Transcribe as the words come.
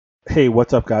Hey,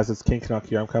 what's up, guys? It's KingCanuck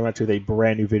here. I'm coming at you with a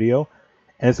brand new video,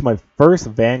 and it's my first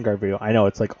Vanguard video. I know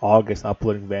it's like August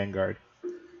uploading Vanguard,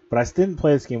 but I still didn't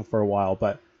play this game for a while.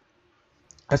 But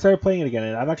I started playing it again,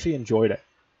 and I've actually enjoyed it.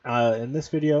 In this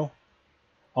video,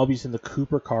 I'll be using the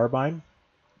Cooper Carbine.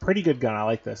 Pretty good gun. I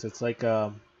like this. It's like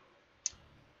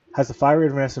has the fire rate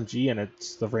of an SMG and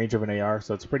it's the range of an AR,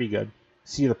 so it's pretty good.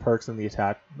 See the perks and the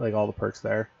attack, like all the perks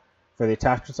there. For the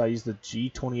attachments, I use the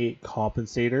G28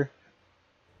 compensator,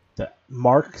 the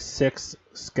Mark 6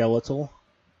 skeletal,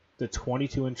 the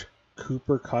 22-inch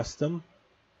Cooper Custom,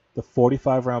 the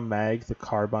 45 round mag, the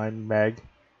Carbine mag,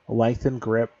 lengthened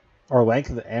grip, or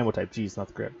lengthened ammo type, geez, not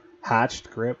the grip, hatched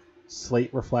grip,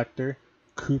 slate reflector,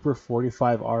 Cooper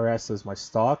 45 RS as my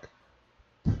stock,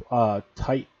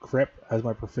 tight grip as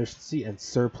my proficiency, and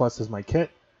surplus as my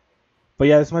kit. But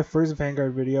yeah, this is my first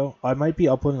Vanguard video. I might be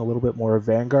uploading a little bit more of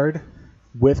Vanguard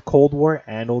with Cold War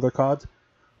and older CODs,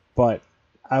 but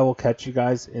I will catch you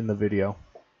guys in the video.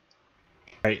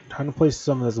 Alright, time to play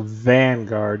some of this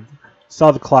Vanguard.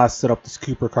 Saw the class set up this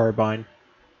Cooper Carbine.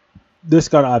 This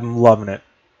gun, I'm loving it.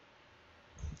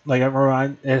 Like,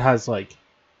 it has like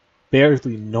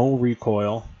barely no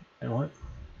recoil. And what?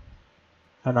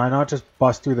 And I not just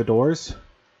bust through the doors?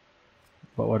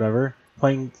 But whatever.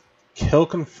 Playing Kill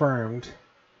Confirmed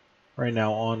right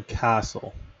now on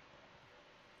Castle.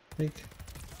 I think.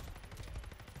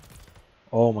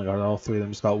 Oh my god, all three of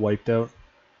them just got wiped out.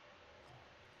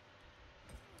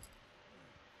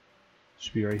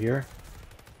 Should be right here.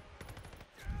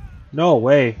 No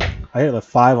way. I hit a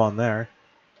 5 on there.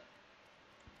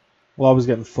 Well, I was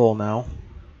getting full now.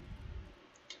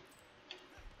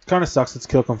 Kind of sucks it's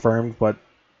kill confirmed, but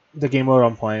the game mode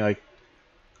I'm playing, like,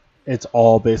 it's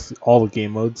all basically all the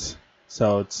game modes.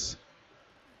 So it's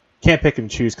can't pick and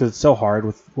choose because it's so hard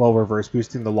with reverse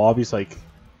boosting. The lobbies like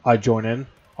I join in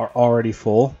are already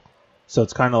full, so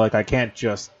it's kind of like I can't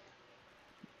just.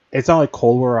 It's not like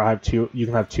Cold War where I have two. You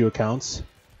can have two accounts.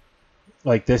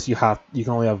 Like this, you can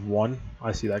only have one.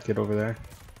 I see that kid over there.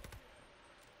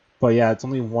 But yeah, it's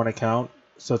only one account,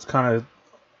 so it's kind of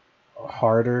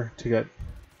harder to get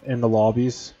in the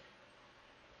lobbies.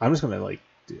 I'm just gonna like.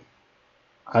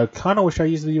 I kind of wish I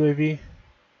used the UAV. It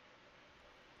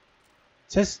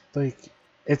says like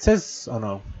it says. Oh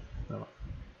no.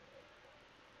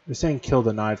 They're saying kill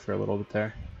denied for a little bit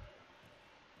there.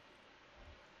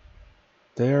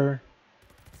 There.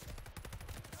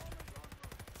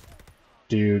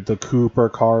 Dude, the Cooper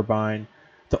Carbine.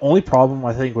 The only problem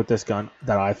I think with this gun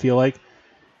that I feel like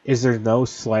is there's no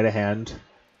sleight of hand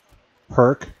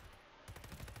perk.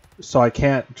 So I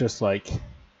can't just like...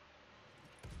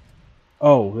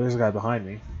 Oh, there's a guy behind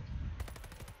me.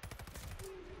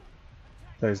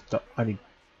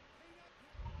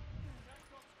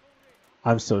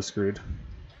 I'm so screwed.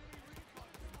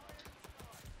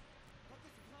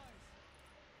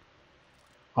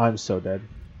 I'm so dead.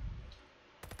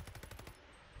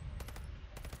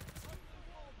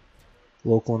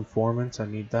 Local informants, I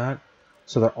need that.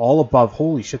 So they're all above.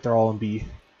 Holy shit, they're all in B.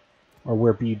 Or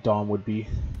where B Dom would be.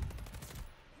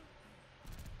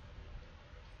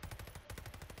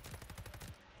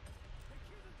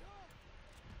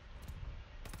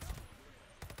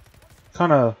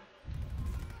 Kinda...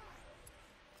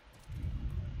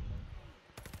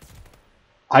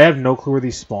 I have no clue where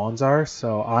these spawns are,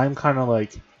 so I'm kind of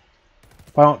like...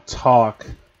 If I don't talk...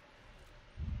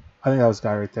 I think that was a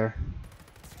guy right there.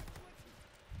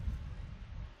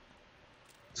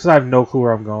 Because I have no clue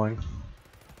where I'm going.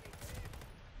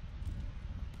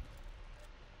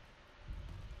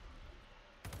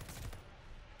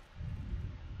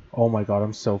 Oh my god,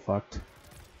 I'm so fucked.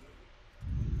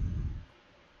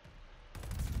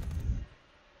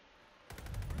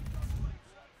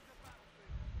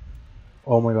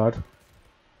 Oh my god.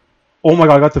 Oh my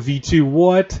god, I got the V2.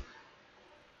 What?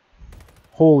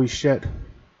 Holy shit.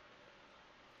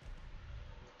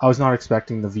 I was not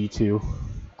expecting the V2.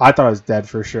 I thought I was dead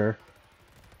for sure.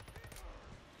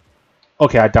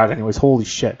 Okay, I died anyways. Holy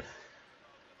shit.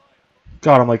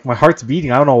 God, I'm like, my heart's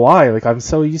beating. I don't know why. Like, I'm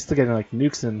so used to getting like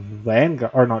nukes in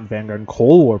Vanguard, or not Vanguard, in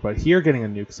Cold War, but here getting a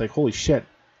nuke is like, holy shit.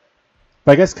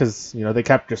 But I guess because, you know, they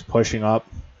kept just pushing up.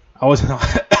 I was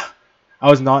not, I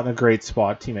was not in a great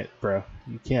spot, teammate, bro.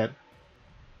 You can't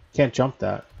jump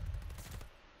that.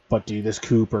 But dude, this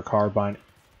Cooper Carbine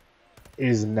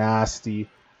is nasty.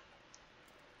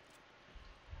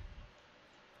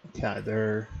 Okay,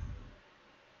 they're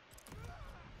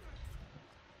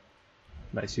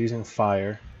nice using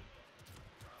fire.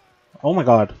 Oh my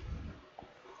god.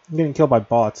 I'm getting killed by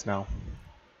bots now.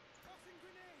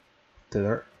 There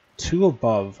are two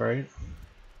above, right?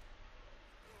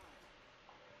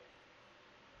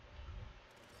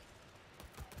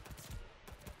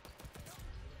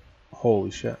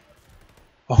 Holy shit.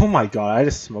 Oh my god, I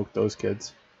just smoked those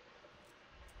kids.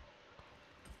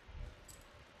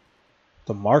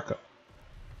 The Marco.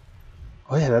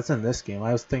 Oh yeah, that's in this game.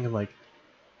 I was thinking like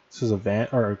this was a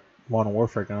or Modern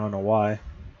Warfare gun, I don't know why.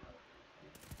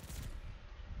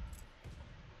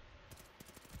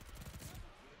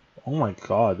 Oh my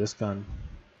god, this gun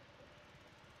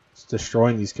is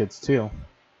destroying these kids too.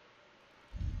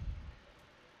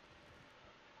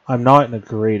 I'm not in a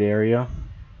great area.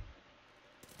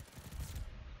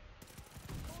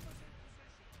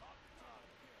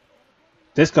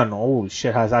 This gun, holy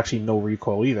shit, has actually no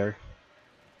recoil either.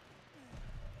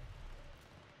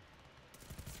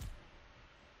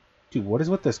 Dude, what is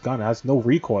with this gun? It has no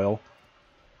recoil.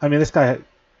 I mean, this guy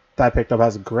that I picked up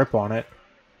has a grip on it.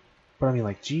 But I mean,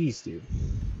 like, geez, dude.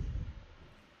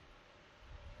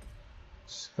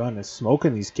 This gun is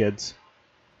smoking these kids.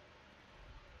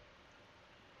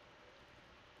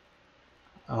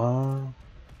 Whoa,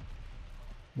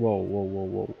 whoa, whoa,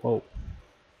 whoa, whoa.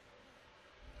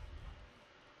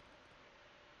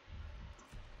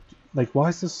 Like, why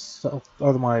is this stuff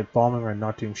out of my bombing run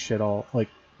not doing shit all? Like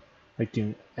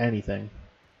doing anything?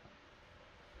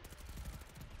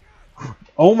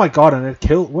 Oh my god, and it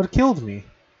killed. What killed me?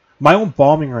 My own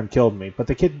bombing run killed me, but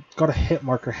the kid got a hit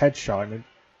marker headshot and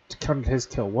it counted his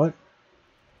kill. What?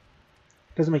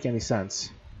 Doesn't make any sense.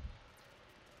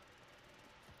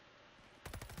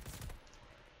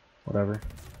 Whatever.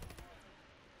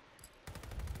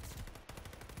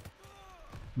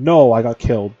 No, I got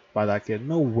killed by that kid.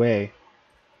 No way.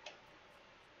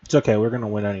 It's okay, we're gonna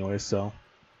win anyway, so.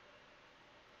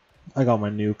 I got my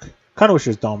nuke. Kinda wish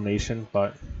it was domination,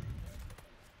 but.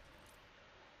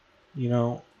 You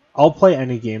know, I'll play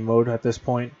any game mode at this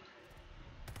point.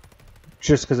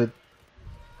 Just because it...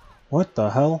 What the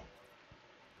hell?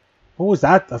 What was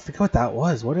that? I forget what that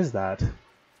was. What is that?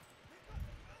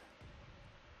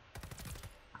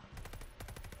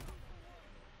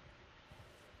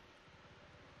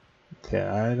 Okay,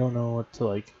 I don't know what to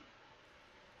like...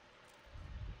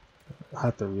 I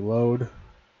have to reload. I was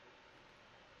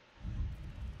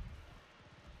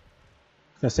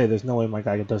gonna say, there's no way my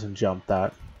guy doesn't jump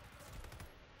that.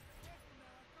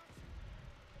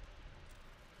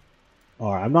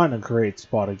 Alright, I'm not in a great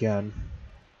spot again.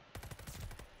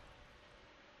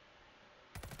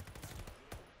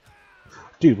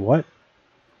 Dude, what?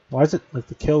 Why is it like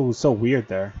the kill was so weird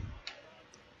there?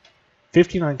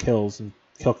 59 kills and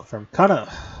kill confirmed.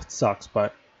 Kinda sucks,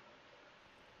 but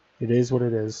it is what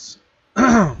it is.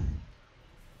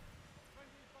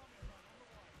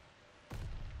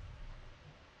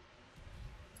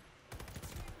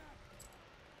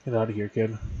 Get out of here,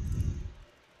 kid.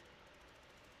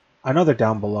 I know they're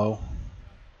down below.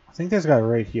 I think there's a guy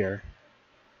right here.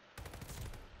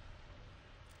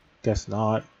 Guess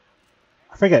not.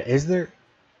 I forget, is there...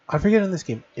 I forget in this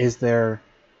game, is there...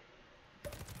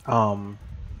 Can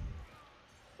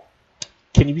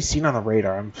you be seen on the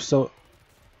radar? I'm so...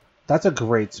 That's a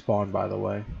great spawn, by the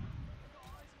way.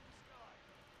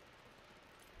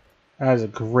 That is a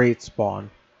great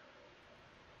spawn.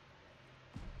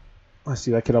 I see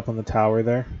that kid up on the tower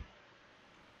there.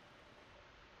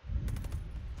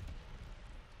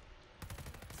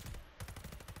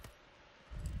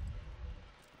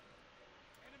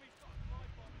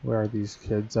 Where are these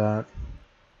kids at?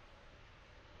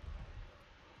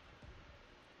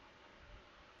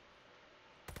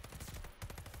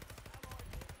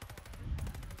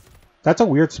 That's a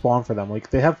weird spawn for them. Like,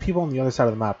 they have people on the other side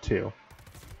of the map, too.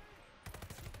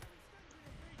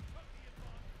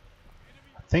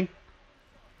 I think...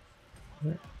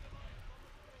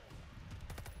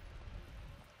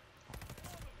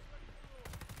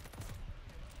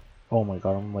 Oh my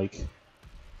god, I'm like...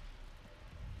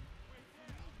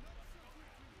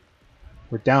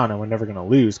 We're down and we're never gonna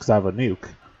lose because I have a nuke.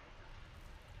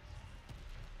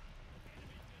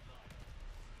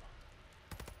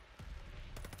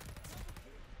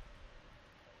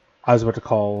 I was about to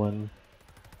call in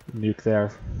nuke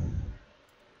there.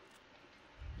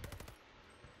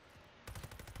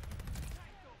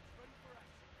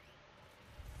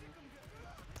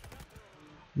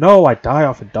 No, I die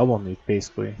off a double nuke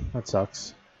basically. That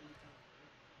sucks.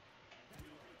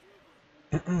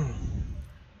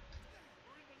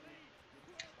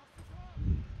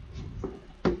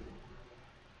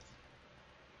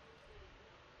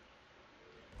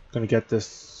 Gonna get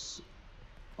this.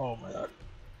 Oh my god.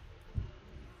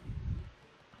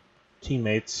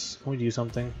 Teammates, can we do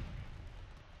something?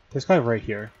 This guy right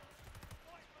here.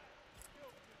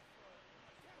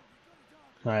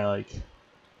 Can I like...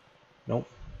 Nope.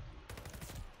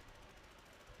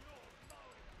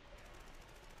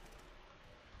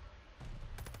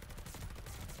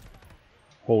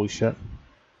 Holy shit.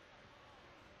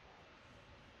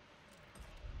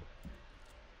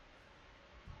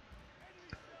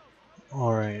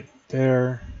 Alright,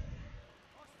 there.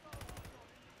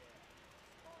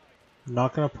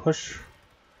 Not gonna push,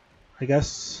 I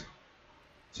guess.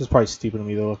 This is probably stupid of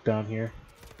me to look down here.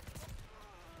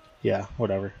 Yeah,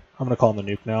 whatever. I'm gonna call him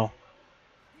the nuke now.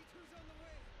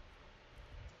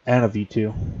 And a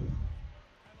V2.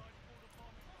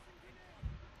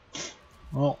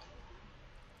 Well,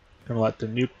 gonna let the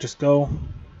nuke just go.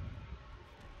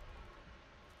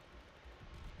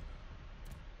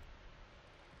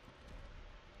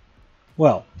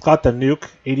 Well, got the nuke,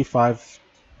 85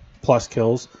 plus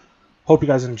kills. Hope you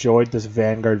guys enjoyed this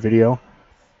Vanguard video.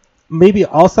 Maybe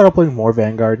I'll start uploading more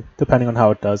Vanguard, depending on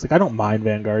how it does. Like, I don't mind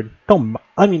Vanguard.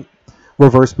 I mean,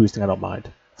 reverse boosting I don't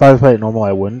mind. If I was playing it normal,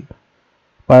 I wouldn't.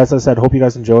 But as I said, hope you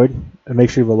guys enjoyed. And make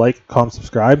sure you leave a like, comment,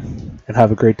 subscribe, and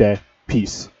have a great day.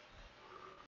 Peace.